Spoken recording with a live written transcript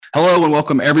Hello and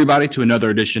welcome everybody to another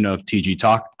edition of TG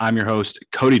Talk. I'm your host,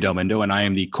 Cody Delmendo, and I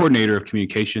am the coordinator of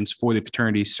communications for the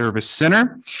Fraternity Service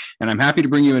Center. And I'm happy to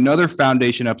bring you another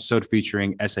Foundation episode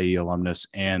featuring SAE alumnus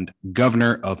and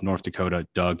Governor of North Dakota,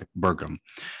 Doug Burgum.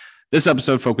 This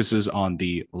episode focuses on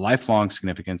the lifelong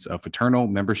significance of fraternal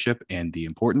membership and the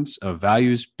importance of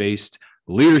values-based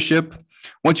leadership.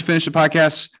 Once you finish the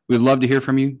podcast, we'd love to hear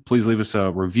from you. Please leave us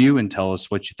a review and tell us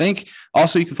what you think.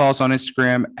 Also, you can follow us on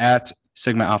Instagram at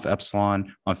Sigma Alpha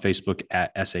Epsilon, on Facebook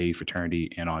at SAE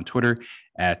Fraternity, and on Twitter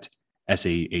at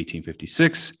SAE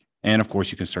 1856. And of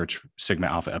course, you can search Sigma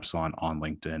Alpha Epsilon on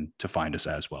LinkedIn to find us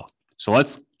as well. So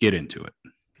let's get into it.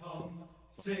 Come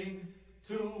sing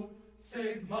to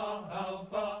Sigma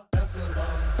Alpha Epsilon,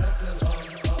 Epsilon,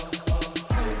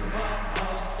 Sigma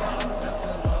Alpha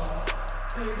Epsilon,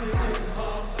 Sigma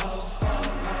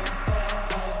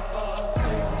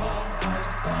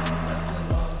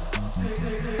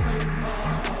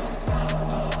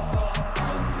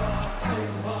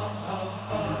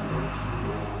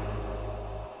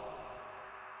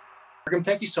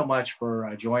Thank you so much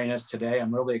for joining us today.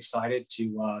 I'm really excited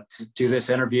to do this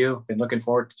interview. Been looking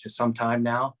forward to some time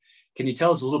now. Can you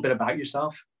tell us a little bit about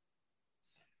yourself?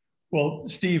 Well,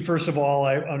 Steve, first of all,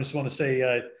 I just want to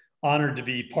say honored to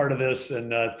be part of this,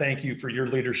 and thank you for your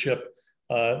leadership,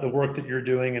 the work that you're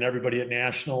doing, and everybody at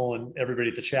national and everybody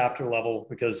at the chapter level,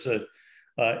 because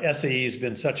SAE has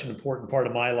been such an important part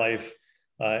of my life,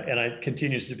 and it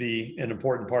continues to be an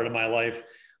important part of my life.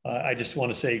 I just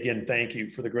want to say again, thank you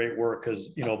for the great work, because,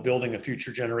 building a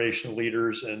future generation of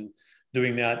leaders and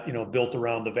doing that, built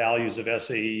around the values of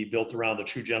SAE, built around the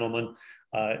true gentleman.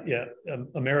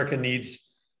 America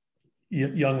needs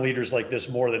young leaders like this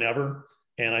more than ever.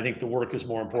 And I think the work is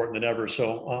more important than ever.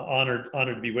 So honored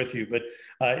to be with you. But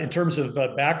in terms of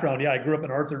background, I grew up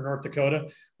in Arthur, North Dakota.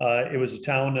 It was a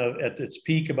town at its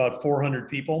peak, about 400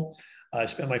 people. I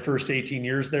spent my first 18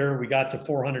 years there. We got to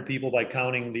 400 people by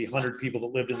counting the 100 people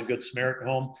that lived in the Good Samaritan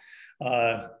home.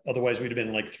 Otherwise, we'd have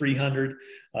been like 300.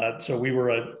 So we were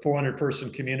a 400 person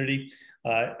community.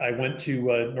 I went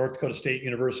to North Dakota State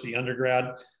University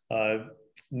undergrad.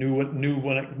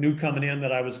 Knew coming in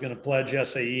that I was going to pledge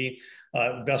SAE,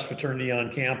 best fraternity on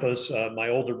campus. My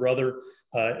older brother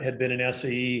had been in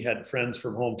SAE, had friends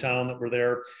from hometown that were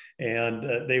there, and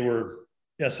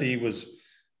SAE was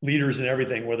leaders in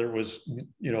everything, whether it was,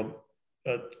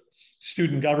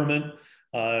 student government,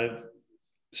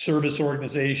 service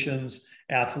organizations,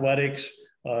 athletics,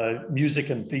 music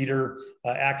and theater,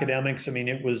 academics. I mean,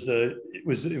 it was a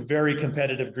very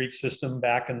competitive Greek system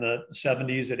back in the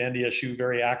 70s at NDSU,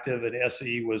 very active, and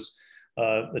SAE was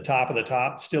the top of the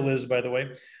top, still is, by the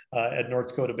way, at North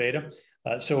Dakota Beta.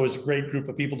 So it was a great group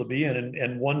of people to be in.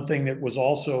 And one thing that was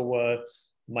also,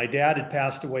 my dad had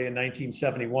passed away in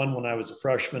 1971 when I was a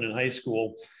freshman in high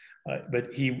school,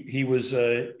 but he was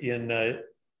he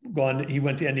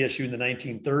went to NDSU in the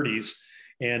 1930s.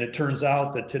 And it turns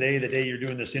out that today, the day you're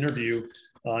doing this interview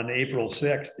on April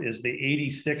 6th, is the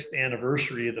 86th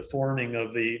anniversary of the forming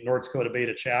of the North Dakota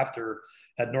Beta chapter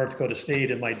at North Dakota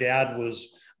State. And my dad was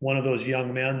one of those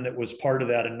young men that was part of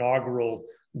that inaugural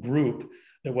group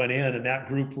that went in. And that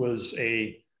group was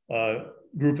a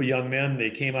group of young men. They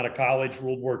came out of college.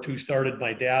 World War II started.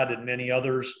 My dad and many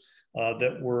others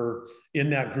that were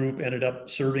in that group ended up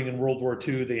serving in World War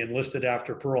II. They enlisted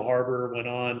after Pearl Harbor, went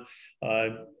on.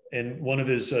 And one of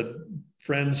his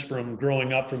friends from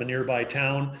growing up from a nearby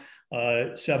town,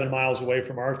 7 miles away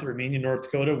from Arthur, Armenia, North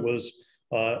Dakota, was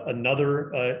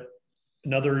another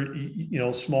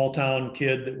small town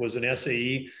kid that was an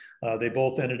SAE. They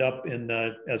both ended up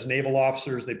as naval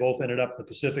officers. They both ended up in the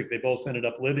Pacific. They both ended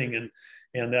up living.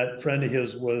 And that friend of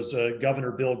his was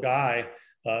Governor Bill Guy,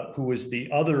 who was the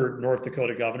other North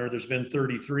Dakota governor. There's been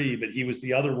 33, but he was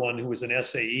the other one who was an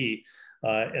SAE.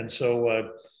 And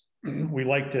so we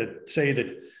like to say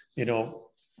that,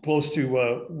 close to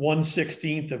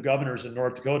 1/16 of governors in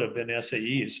North Dakota have been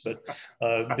SAEs, but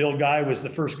Bill Guy was the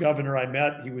first governor I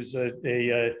met. He was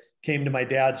came to my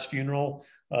dad's funeral,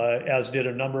 as did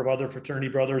a number of other fraternity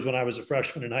brothers when I was a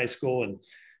freshman in high school. And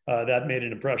that made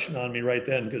an impression on me right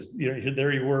then, because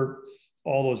there you were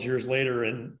all those years later,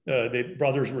 and the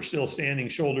brothers were still standing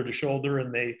shoulder to shoulder,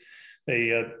 and they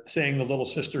sang the Little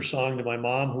Sister song to my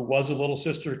mom, who was a little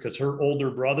sister because her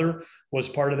older brother was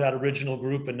part of that original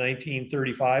group in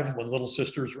 1935 when Little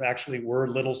Sisters actually were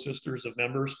Little Sisters of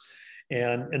members.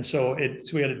 And so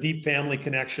we had a deep family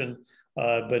connection,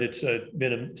 but it's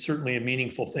been certainly a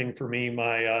meaningful thing for me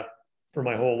for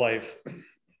my whole life.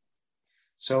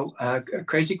 So a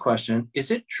crazy question.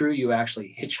 Is it true you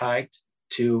actually hitchhiked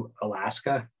to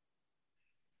Alaska?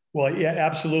 Well, yeah,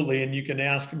 absolutely. And you can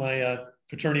ask my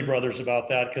fraternity brothers about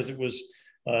that, because it was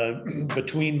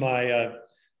between my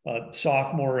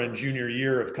sophomore and junior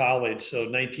year of college, so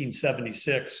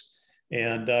 1976.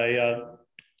 And I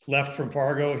left from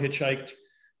Fargo, hitchhiked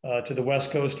to the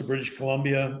West Coast of British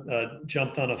Columbia,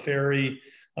 jumped on a ferry,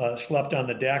 slept on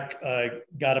the deck,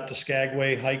 got up to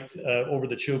Skagway, hiked over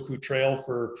the Chilkoot Trail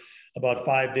for about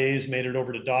 5 days, made it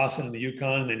over to Dawson in the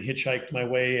Yukon, and then hitchhiked my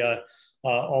way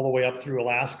all the way up through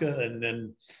Alaska. And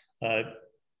then,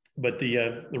 but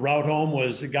the route home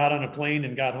was, got on a plane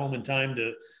and got home in time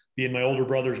to be in my older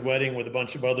brother's wedding with a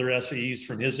bunch of other SAEs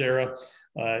from his era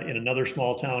in another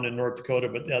small town in North Dakota.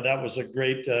 But that was a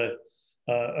great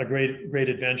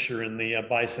adventure in the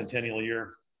bicentennial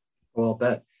year. Well, I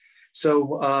bet.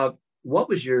 So what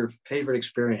was your favorite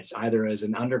experience, either as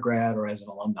an undergrad or as an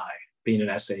alumni, being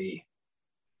an SAE?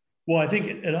 Well, I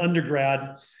think at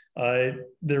undergrad,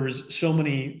 there was so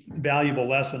many valuable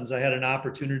lessons. I had an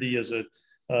opportunity as a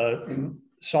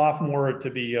sophomore to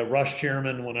be a rush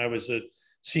chairman. When I was a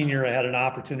senior, I had an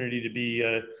opportunity to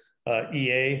be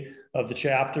EA of the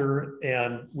chapter,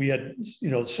 and we had,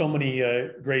 so many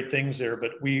great things there.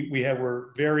 But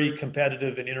were very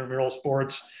competitive in intramural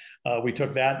sports. We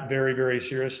took that very, very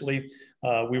seriously.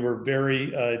 We were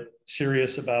very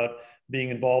serious about being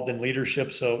involved in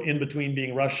leadership. So in between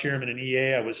being rush chairman and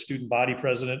EA, I was student body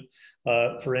president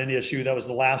for NDSU. That was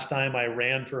the last time I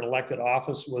ran for an elected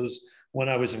office, was when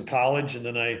I was in college. And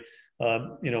then I,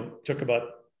 took about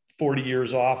 40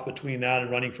 years off between that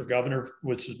and running for governor,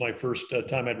 which is my first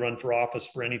time I'd run for office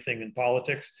for anything in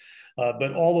politics.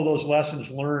 But all of those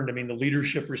lessons learned, the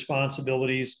leadership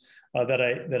responsibilities that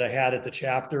I had at the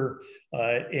chapter,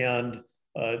 and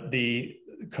the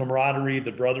camaraderie,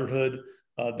 the brotherhood,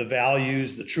 the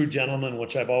values, the true gentleman,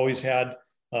 which I've always had.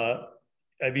 I've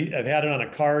had it on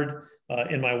a card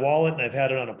in my wallet, and I've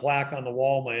had it on a plaque on the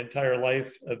wall my entire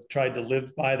life. I've tried to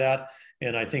live by that,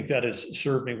 and I think that has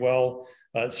served me well.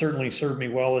 Certainly served me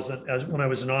well as when I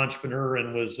was an entrepreneur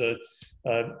and was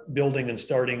building and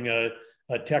starting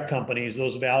tech companies.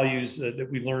 Those values that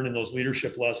we learned in those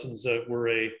leadership lessons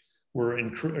were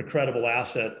incredible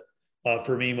asset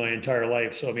for me my entire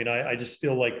life. So, I just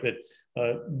feel like that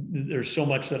there's so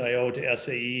much that I owe to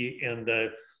SAE and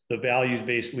the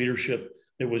values-based leadership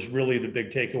that was really the big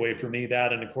takeaway for me.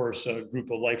 That, and of course, a group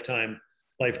of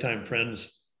lifetime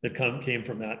friends that came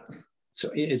from that. So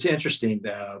it's interesting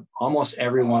that almost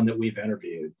everyone that we've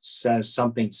interviewed says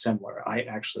something similar. I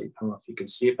don't know if you can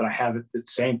see it, but I have it, the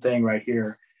same thing right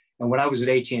here. And when I was at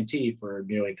AT&T for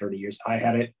nearly 30 years, I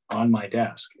had it on my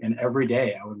desk. And every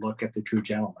day I would look at the true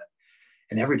gentleman.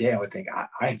 And every day I would think,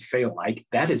 I fail. Like,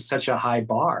 that is such a high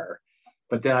bar.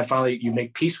 But then you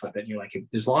make peace with it. And you're like,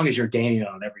 as long as you're gaining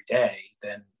on every day,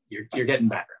 then you're getting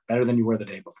better than you were the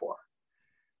day before.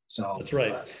 So that's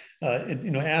right.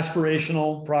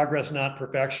 Aspirational progress, not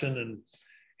perfection.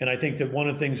 And I think that one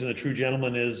of the things in the true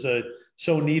gentleman is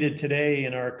so needed today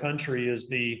in our country is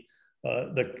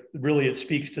really, it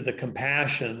speaks to the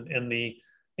compassion and the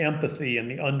empathy and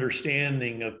the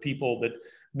understanding of people that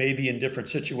may be in different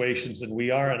situations than we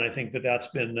are. And I think that that's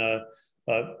been a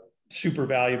super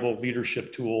valuable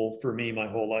leadership tool for me my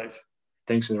whole life.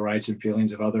 Thinks of the rights and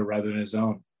feelings of others rather than his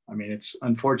own. It's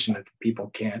unfortunate that people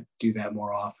can't do that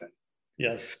more often.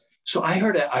 Yes. So I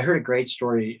heard a great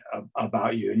story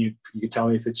about you, and you can tell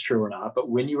me if it's true or not. But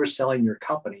when you were selling your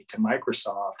company to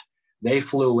Microsoft, they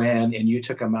flew in and you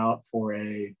took them out for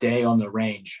a day on the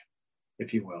range,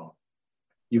 if you will.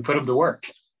 You put them to work.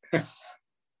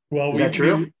 Well, is that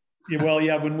true?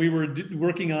 When we were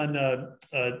working on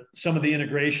some of the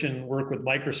integration work with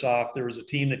Microsoft, there was a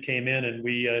team that came in, and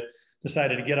we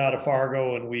decided to get out of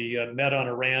Fargo, and we met on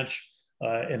a ranch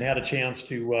and had a chance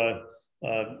to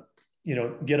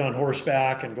get on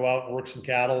horseback and go out and work some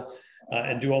cattle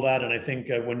and do all that. And I think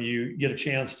when you get a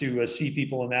chance to see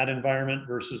people in that environment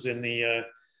versus in the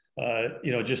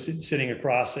just sitting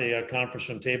across a conference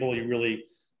room table, you really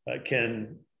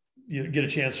you get a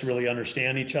chance to really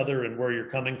understand each other and where you're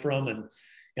coming from.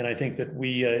 And I think that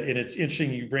and it's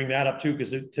interesting you bring that up too,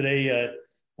 because today,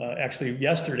 actually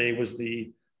yesterday was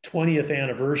the 20th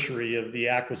anniversary of the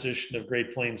acquisition of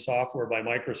Great Plains Software by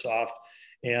Microsoft.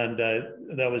 And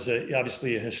that was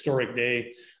obviously a historic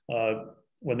day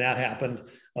when that happened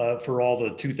for all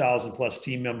the 2,000 plus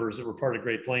team members that were part of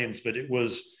Great Plains. But it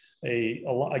was a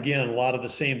lot of the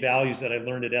same values that I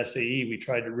learned at SAE. We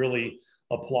tried to really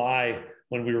apply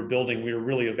when we were building. We were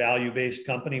really a value-based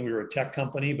company. We were a tech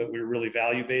company, but we were really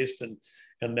value-based,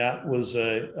 and that was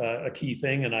a key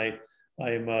thing. And I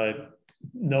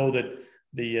know that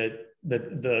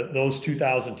those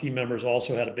 2,000 team members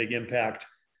also had a big impact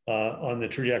on the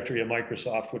trajectory of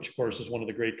Microsoft, which of course is one of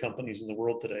the great companies in the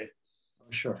world today.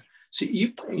 Sure. So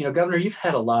Governor, you've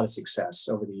had a lot of success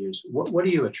over the years. What do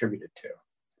you attribute it to?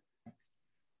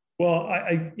 Well,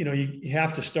 you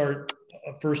have to start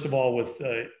first of all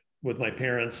with my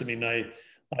parents. I mean,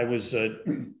 I was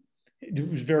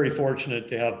very fortunate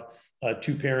to have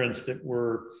two parents that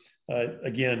were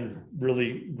again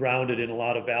really grounded in a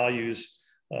lot of values,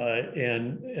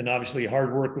 and obviously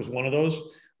hard work was one of those.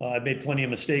 I've made plenty of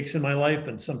mistakes in my life,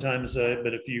 and sometimes,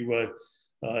 but if you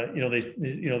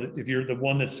if you're the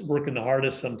one that's working the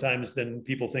hardest, sometimes then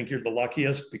people think you're the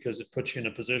luckiest because it puts you in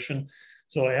a position.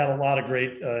 So I had a lot of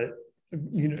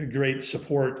great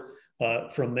support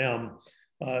from them.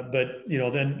 But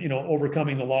then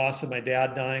overcoming the loss of my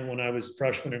dad dying when I was a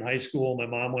freshman in high school, my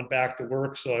mom went back to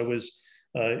work, so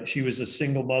she was a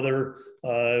single mother,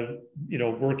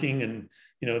 working and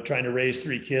trying to raise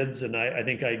three kids, and I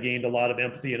think I gained a lot of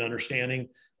empathy and understanding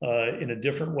in a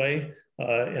different way,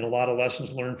 and a lot of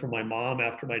lessons learned from my mom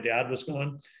after my dad was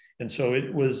gone. And so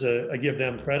it was I give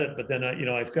them credit, but then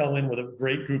I fell in with a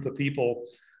great group of people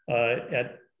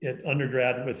at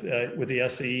undergrad with the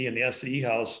SAE and the SAE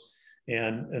house.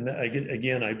 And I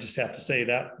just have to say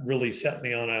that really set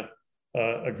me on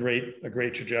a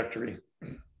great trajectory.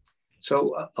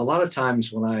 So a lot of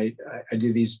times when I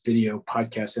do these video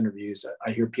podcast interviews,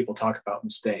 I hear people talk about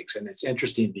mistakes, and it's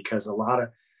interesting because a lot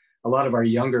of our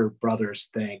younger brothers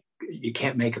think you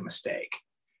can't make a mistake,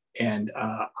 and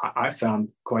I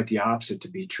found quite the opposite to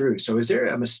be true. So is there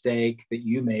a mistake that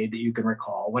you made that you can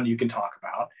recall, one you can talk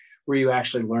about, where you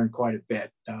actually learned quite a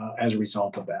bit as a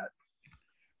result of that?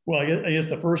 Well, I guess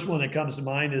the first one that comes to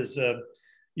mind is,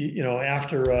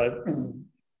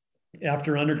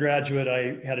 after undergraduate,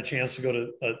 I had a chance to go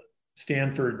to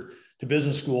Stanford to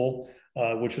business school,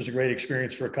 which was a great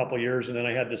experience for a couple of years. And then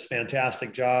I had this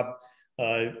fantastic job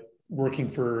working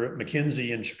for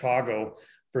McKinsey in Chicago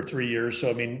for 3 years.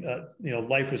 So, I mean,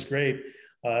 life was great.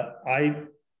 I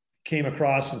came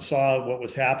across and saw what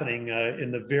was happening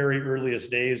in the very earliest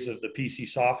days of the PC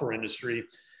software industry,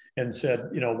 and said,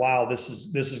 wow, this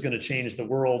is going to change the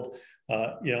world.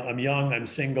 I'm young, I'm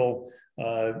single.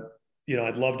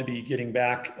 I'd love to be getting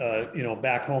back,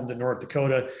 back home to North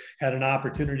Dakota. Had an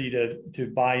opportunity to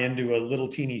buy into a little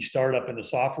teeny startup in the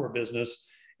software business,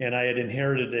 and I had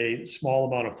inherited a small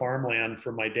amount of farmland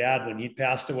from my dad when he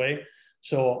passed away.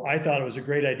 So I thought it was a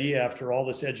great idea, after all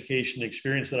this education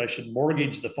experience, that I should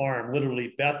mortgage the farm,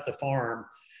 literally bet the farm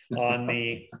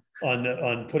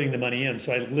on putting the money in.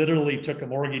 So I literally took a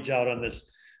mortgage out on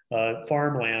this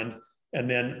farmland, and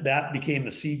then that became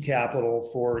the seed capital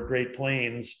for Great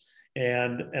Plains.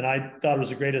 And I thought it was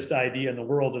the greatest idea in the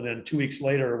world. And then 2 weeks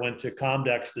later, I went to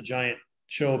Comdex, the giant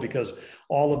show, because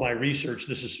all of my research,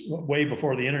 this is way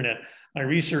before the internet, my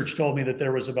research told me that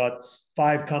there was about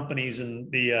 5 companies in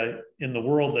the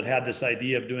world that had this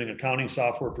idea of doing accounting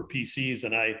software for PCs.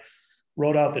 And I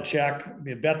wrote out the check,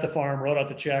 bet the farm, wrote out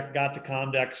the check, got to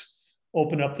Comdex,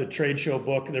 opened up the trade show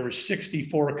book. There were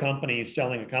 64 companies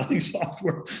selling accounting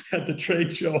software at the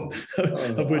trade show,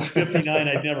 of which 59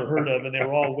 I'd never heard of, and they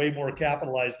were all way more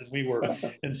capitalized than we were.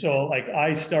 And so,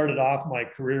 I started off my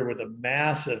career with a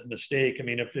massive mistake. I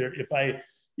mean,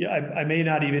 I may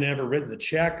not even ever written the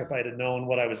check if I'd have known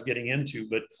what I was getting into.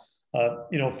 But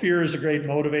fear is a great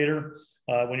motivator.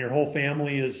 When your whole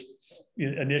family is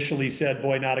initially said,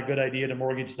 boy, not a good idea to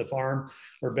mortgage the farm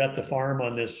or bet the farm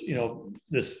on this,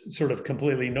 this sort of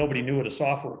completely, nobody knew what a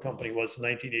software company was in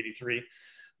 1983.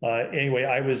 Anyway,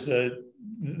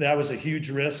 that was a huge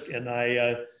risk. And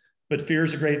but fear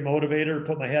is a great motivator.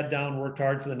 Put my head down, worked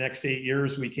hard for the next 8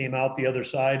 years. We came out the other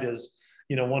side as,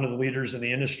 one of the leaders in the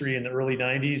industry in the early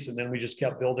 90s. And then we just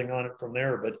kept building on it from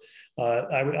there. But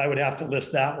I would have to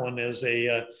list that one as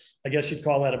I guess you'd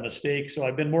call that a mistake. So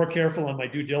I've been more careful on my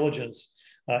due diligence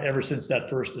ever since that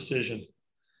first decision.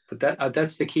 But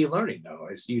that's the key learning, though,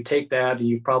 is you take that, and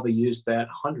you've probably used that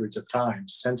hundreds of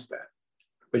times since then,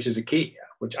 which is a key,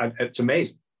 it's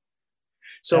amazing.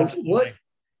 So Absolutely.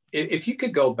 If you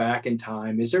could go back in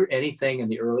time, is there anything in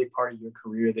the early part of your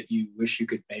career that you wish you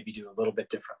could maybe do a little bit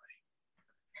differently?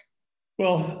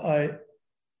 Well,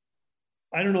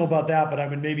 I don't know about that, but I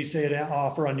would maybe say it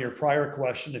offer on your prior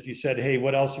question. If you said, hey,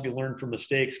 what else have you learned from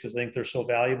mistakes? Because I think they're so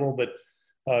valuable. But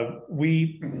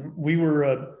we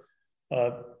were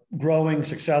growing,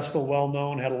 successful,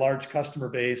 well-known, had a large customer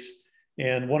base.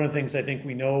 And one of the things I think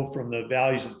we know from the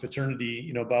values of the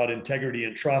fraternity, about integrity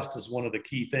and trust is one of the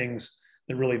key things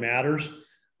that really matters.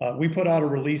 We put out a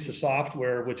release of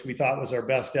software, which we thought was our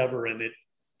best ever. And it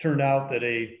turned out that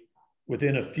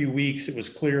within a few weeks, it was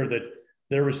clear that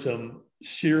there was some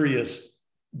serious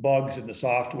bugs in the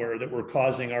software that were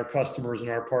causing our customers and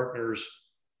our partners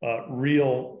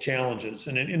real challenges.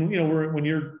 And when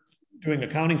you're doing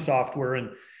accounting software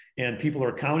and people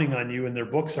are counting on you and their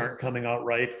books aren't coming out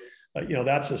right,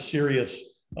 that's a serious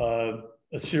thing.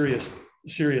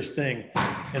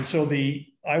 And so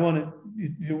we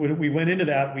went into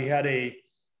that. We had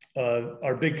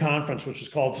our big conference, which was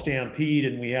called Stampede,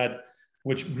 and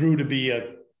which grew to be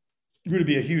a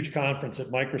huge conference at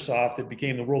Microsoft. It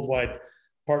became the worldwide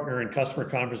partner and customer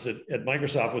conference at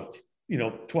Microsoft with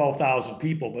 12,000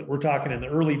 people. But we're talking in the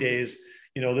early days,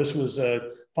 this was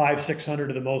 500-600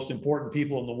 of the most important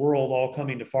people in the world all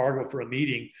coming to Fargo for a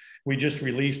meeting. We just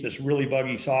released this really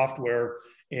buggy software,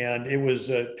 and it was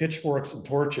pitchforks and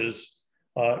torches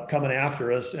coming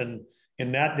after us. And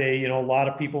in that day, a lot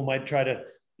of people might try to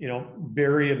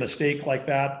bury a mistake like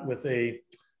that with a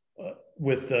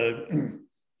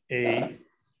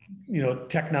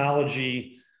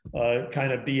technology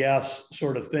kind of BS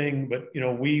sort of thing. But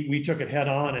we took it head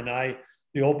on, and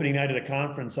the opening night of the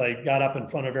conference, I got up in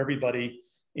front of everybody,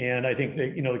 and I think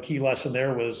that the key lesson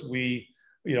there was we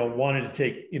wanted to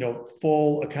take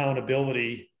full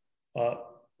accountability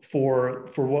for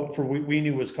what we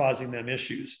knew was causing them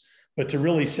issues. But to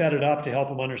really set it up to help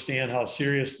them understand how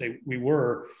serious we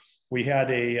were, we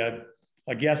had a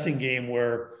guessing game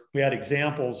where we had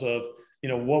examples of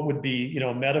what would be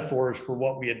metaphors for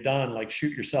what we had done, like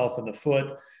shoot yourself in the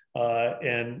foot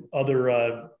and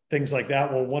other things like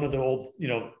that. Well, one of the old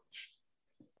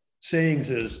sayings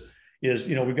is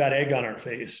we've got egg on our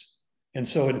face. And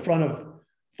so in front of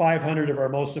 500 of our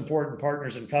most important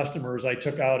partners and customers, I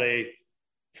took out a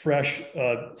fresh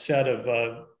set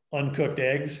of uncooked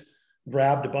eggs,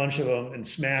 grabbed a bunch of them and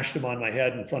smashed them on my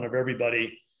head in front of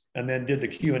everybody, and then did the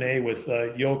Q&A with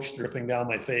yolks dripping down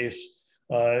my face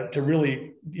to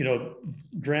really,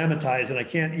 dramatize. And I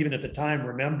can't even at the time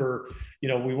remember,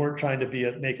 we weren't trying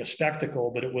to make a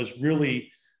spectacle, but it was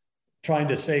really trying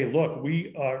to say, look,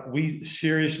 we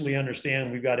seriously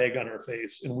understand we've got egg on our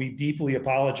face, and we deeply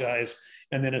apologize.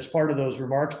 And then as part of those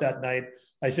remarks that night,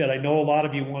 I said, I know a lot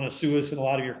of you want to sue us and a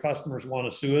lot of your customers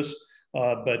want to sue us,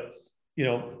 but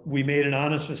we made an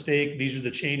honest mistake. These are the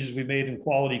changes we made in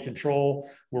quality control.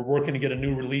 We're working to get a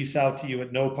new release out to you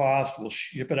at no cost. We'll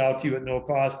ship it out to you at no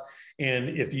cost. And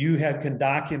if you can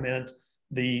document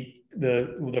the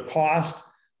cost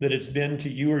that it's been to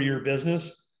you or your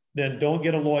business, then don't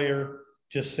get a lawyer.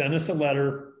 Just send us a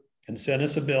letter and send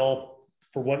us a bill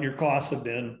for what your costs have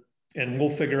been, and we'll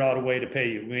figure out a way to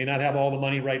pay you. We may not have all the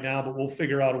money right now, but we'll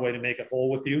figure out a way to make it whole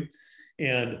with you.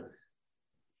 And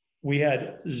we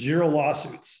had 0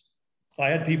 lawsuits. I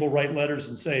had people write letters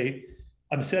and say,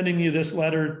 I'm sending you this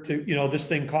letter to, this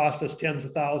thing cost us tens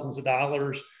of thousands of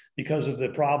dollars because of the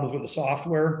problems with the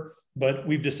software, but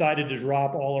we've decided to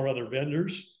drop all our other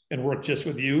vendors and work just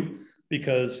with you,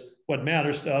 because what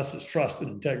matters to us is trust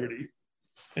and integrity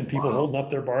and people holding up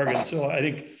their bargain. So I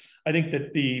think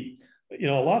that a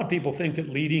lot of people think that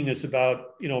leading is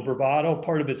about, bravado.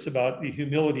 Part of it's about the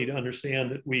humility to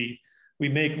understand that we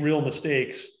make real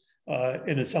mistakes.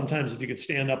 And then sometimes if you could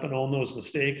stand up and own those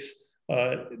mistakes,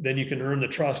 then you can earn the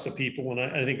trust of people. And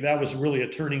I think that was really a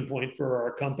turning point for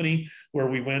our company, where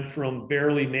we went from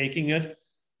barely making it.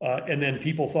 And then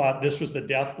people thought this was the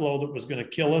death blow that was going to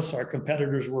kill us. Our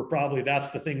competitors were probably,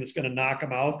 that's the thing that's going to knock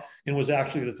them out, and was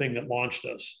actually the thing that launched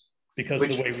us because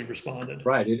of the way we responded.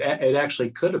 Right. It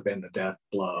actually could have been the death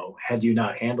blow had you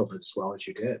not handled it as well as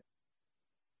you did.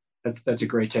 That's a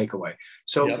great takeaway.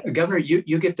 So, yep. Governor,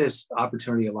 you get this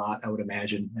opportunity a lot, I would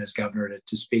imagine, as governor,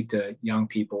 to speak to young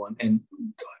people. And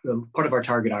part of our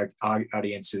target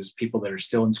audience is people that are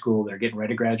still in school, that are getting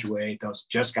ready to graduate, those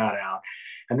just got out,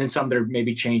 and then some that are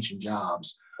maybe changing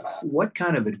jobs. What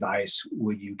kind of advice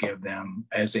would you give them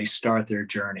as they start their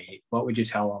journey? What would you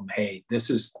tell them? Hey,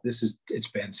 this is it's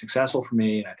been successful for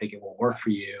me, and I think it will work for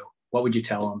you. What would you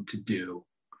tell them to do?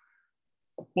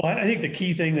 Well, I think the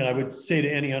key thing that I would say to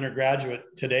any undergraduate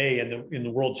today, and in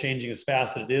the world changing as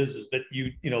fast as it is that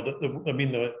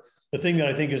the thing that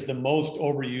I think is the most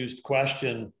overused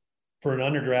question for an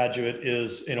undergraduate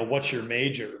is, what's your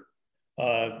major?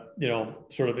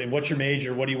 Sort of, and what's your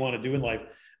major? What do you want to do in life?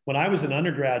 When I was an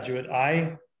undergraduate,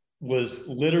 I was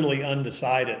literally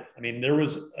undecided. I mean, there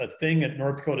was a thing at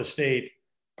North Dakota State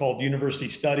called University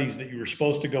Studies that you were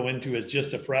supposed to go into as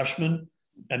just a freshman.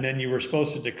 And then you were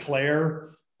supposed to declare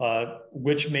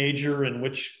which major and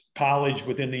which college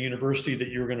within the university that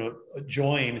you were going to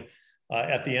join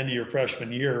at the end of your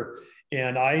freshman year.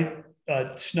 And I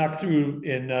snuck through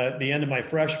in the end of my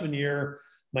freshman year,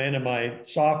 my end of my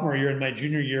sophomore year, and my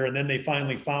junior year. And then they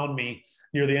finally found me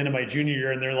near the end of my junior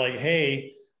year. And they're like,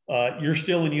 hey, you're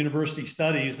still in university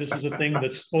studies. This is a thing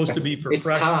that's supposed to be for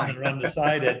freshmen and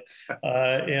undecided.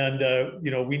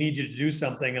 We need you to do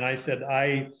something. And I said,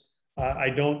 I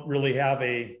don't really have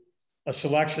a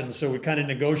selection. So we kind of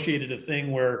negotiated a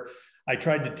thing where I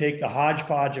tried to take the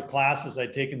hodgepodge of classes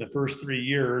I'd taken the first 3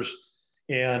 years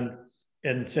and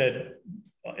said,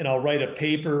 and I'll write a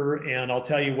paper and I'll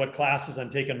tell you what classes I'm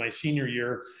taking my senior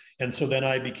year. And so then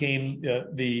I became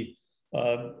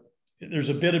there's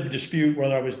a bit of dispute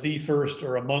whether I was the first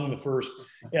or among the first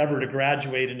ever to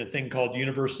graduate in a thing called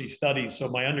university studies. So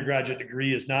my undergraduate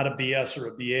degree is not a BS or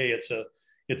a BA,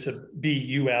 it's a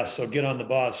BUS. So get on the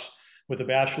bus with a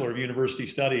Bachelor of University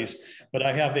Studies. But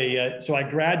I have so I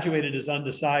graduated as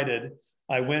undecided.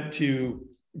 I went to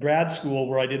grad school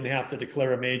where I didn't have to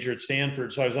declare a major at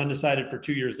Stanford. So I was undecided for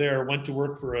 2 years there, went to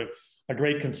work for a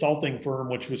great consulting firm,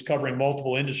 which was covering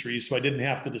multiple industries. So I didn't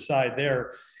have to decide there.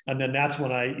 And then that's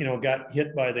when I, got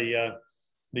hit by I've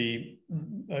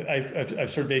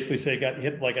sort of basically say got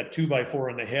hit like a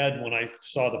 2x4 in the head when I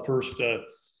saw the first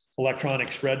electronic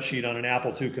spreadsheet on an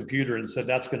Apple II computer and said,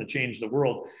 that's going to change the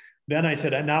world. Then I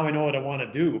said, now I know what I want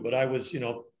to do. But I was,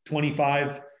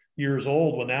 25 years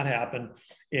old when that happened.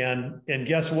 And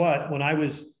guess what? When I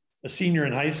was a senior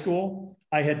in high school,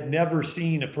 I had never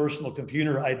seen a personal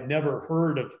computer. I'd never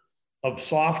heard of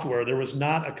software. There was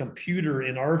not a computer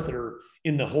in Arthur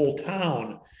in the whole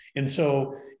town. And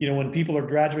so, when people are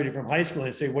graduating from high school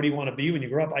and they say, what do you want to be when you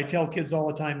grow up? I tell kids all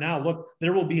the time now, look,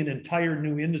 there will be an entire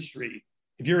new industry.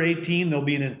 If you're 18, there'll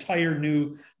be an entire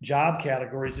new job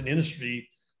categories and industry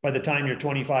by the time you're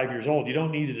 25 years old. You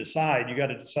don't need to decide. You got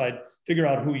to decide, figure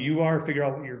out who you are, figure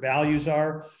out what your values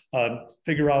are,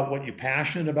 figure out what you're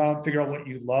passionate about, figure out what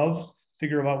you love,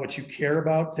 figure out what you care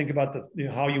about, think about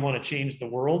how you want to change the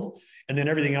world, and then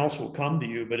everything else will come to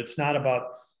you. But it's not about,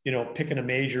 picking a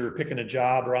major or picking a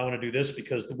job or I want to do this,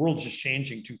 because the world's just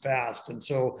changing too fast. And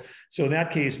so in that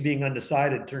case, being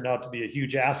undecided turned out to be a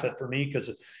huge asset for me, because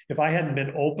if I hadn't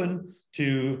been open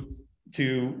to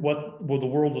what the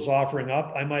world was offering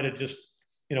up, I might have just,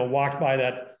 walked by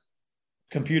that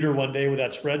computer one day with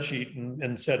that spreadsheet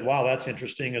and said, wow, that's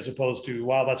interesting, as opposed to,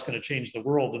 wow, that's going to change the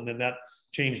world. And then that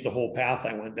changed the whole path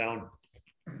I went down.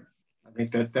 I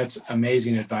think that's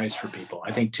amazing advice for people.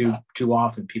 I think too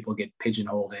often people get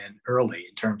pigeonholed in early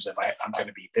in terms of I'm going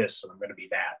to be this and I'm going to be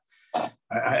that.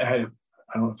 I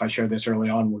don't know if I shared this early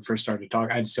on when we first started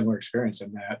talking. I had a similar experience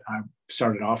in that I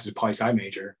started off as a poli-sci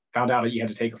major, found out that you had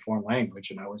to take a foreign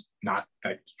language, and I was not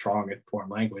that strong at foreign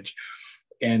language.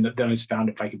 And then I found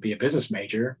if I could be a business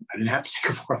major, I didn't have to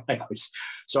take a foreign language.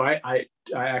 So I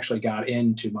actually got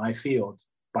into my field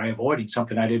by avoiding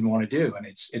something I didn't want to do. And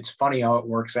it's funny how it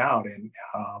works out. And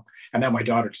then my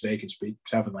daughter today can speak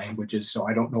 7 languages, so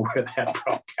I don't know where that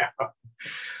broke down.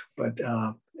 But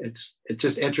it's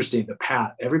just interesting, the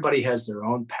path. Everybody has their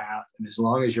own path. And as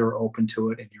long as you're open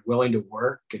to it and you're willing to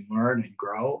work and learn and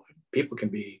grow, people can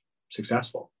be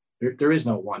successful. There is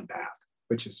no one path,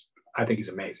 which I think is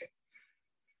amazing.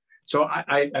 So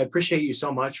I appreciate you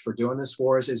so much for doing this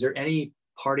for us. Is there any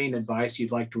parting advice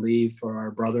you'd like to leave for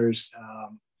our brothers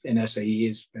in SAE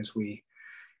as we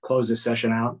close this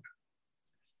session out?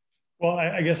 Well,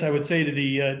 I guess I would say to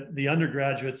the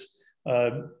undergraduates,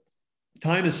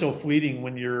 time is so fleeting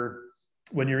when you're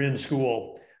in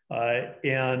school,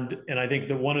 and I think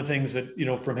that one of the things that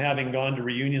from having gone to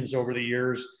reunions over the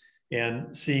years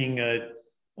and seeing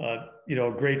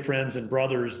great friends and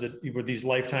brothers that were these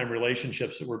lifetime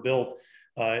relationships that were built,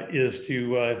 is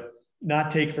to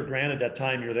not take for granted that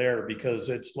time you're there, because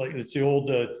it's the old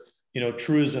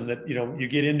truism that you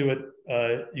get into it,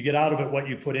 you get out of it what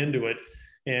you put into it.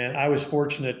 And I was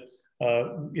fortunate,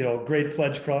 great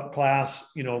pledge class,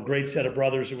 great set of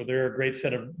brothers that were there, great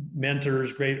set of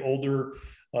mentors, great older,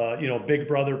 big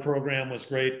brother program was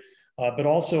great. But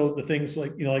also the things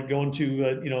like going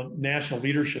to, national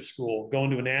leadership school, going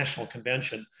to a national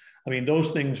convention. I mean, those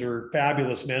things are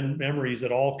fabulous memories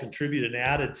that all contribute and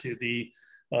added to the,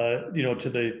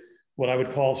 what I would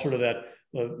call sort of that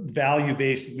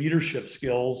value-based leadership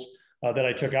skills that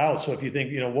I took out. So if you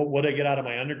think, what did I get out of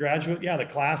my undergraduate? Yeah, the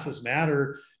classes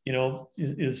matter,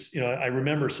 I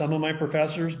remember some of my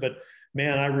professors, but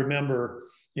man, I remember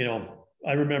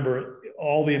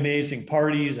all the amazing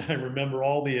parties. I remember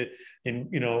all the,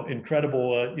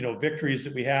 incredible, victories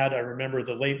that we had. I remember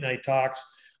the late night talks.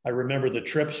 I remember the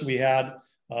trips we had,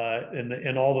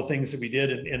 and all the things that we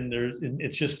did. And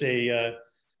it's just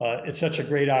it's such a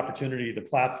great opportunity, the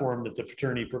platform that the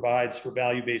fraternity provides for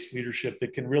value-based leadership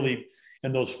that can really,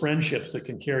 and those friendships that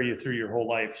can carry you through your whole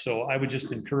life. So I would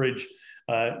just encourage,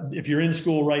 if you're in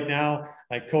school right now,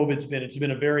 it's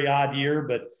been a very odd year,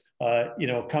 but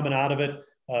coming out of it.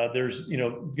 There's,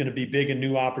 going to be big and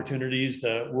new opportunities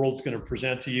the world's going to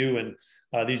present to you. And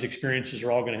these experiences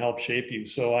are all going to help shape you.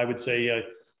 So I would say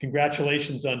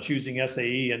congratulations on choosing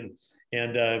SAE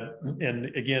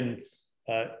and again,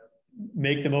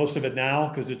 make the most of it now,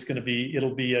 because it'll be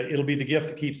the gift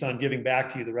that keeps on giving back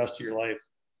to you the rest of your life.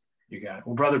 You got it.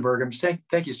 Well, Brother Burgum,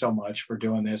 thank you so much for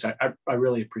doing this. I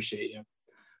really appreciate you.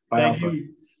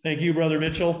 Thank you, Brother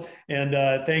Mitchell.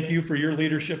 And thank you for your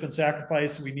leadership and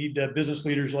sacrifice. We need business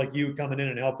leaders like you coming in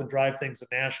and helping drive things at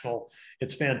National.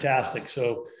 It's fantastic.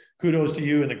 So kudos to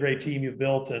you and the great team you've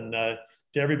built, and to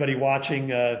everybody watching,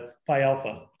 Phi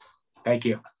Alpha. Thank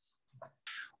you.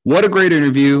 What a great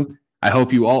interview. I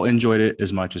hope you all enjoyed it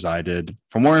as much as I did.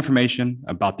 For more information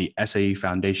about the SAE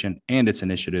Foundation and its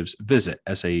initiatives, visit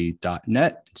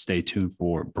SAE.net. Stay tuned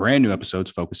for brand new episodes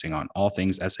focusing on all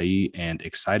things SAE and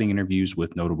exciting interviews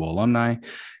with notable alumni.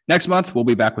 Next month, we'll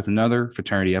be back with another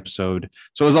fraternity episode.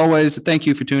 So as always, thank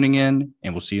you for tuning in,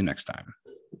 and we'll see you next time.